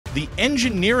The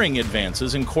engineering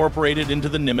advances incorporated into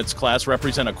the Nimitz-Class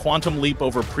represent a quantum leap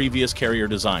over previous carrier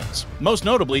designs. Most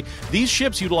notably, these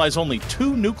ships utilize only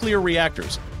 2 nuclear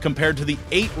reactors, compared to the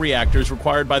 8 reactors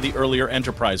required by the earlier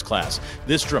Enterprise-class.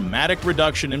 This dramatic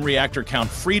reduction in reactor count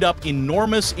freed up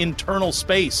enormous internal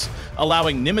space,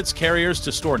 allowing Nimitz carriers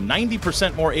to store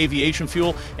 90% more aviation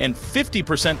fuel and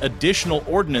 50% additional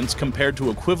ordnance compared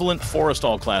to equivalent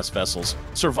Forrestal-class vessels.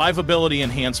 Survivability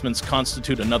enhancements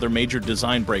constitute another major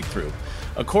design breakthrough.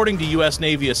 According to U.S.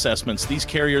 Navy assessments, these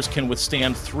carriers can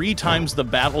withstand 3 times the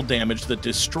battle damage that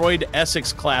destroyed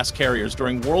Essex-class carriers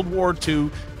during World War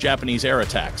II Japanese air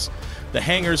attacks. The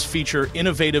hangars feature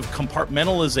innovative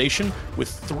compartmentalization with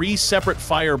 3 separate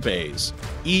fire bays,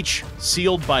 each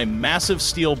sealed by massive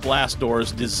steel blast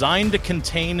doors designed to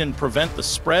contain and prevent the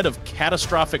spread of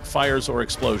catastrophic fires or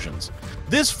explosions.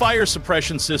 This fire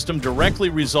suppression system directly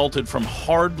resulted from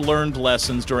hard-learned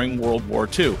lessons during World War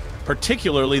II,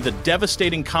 particularly the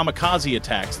devastating kamikaze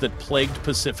attacks that plagued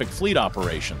Pacific Fleet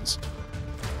operations.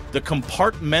 The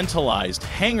compartmentalized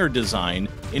hangar design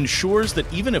ensures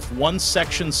that even if one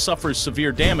section suffers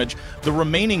severe damage, the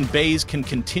remaining bays can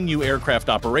continue aircraft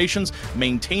operations,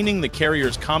 maintaining the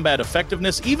carrier's combat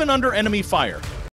effectiveness even under enemy fire.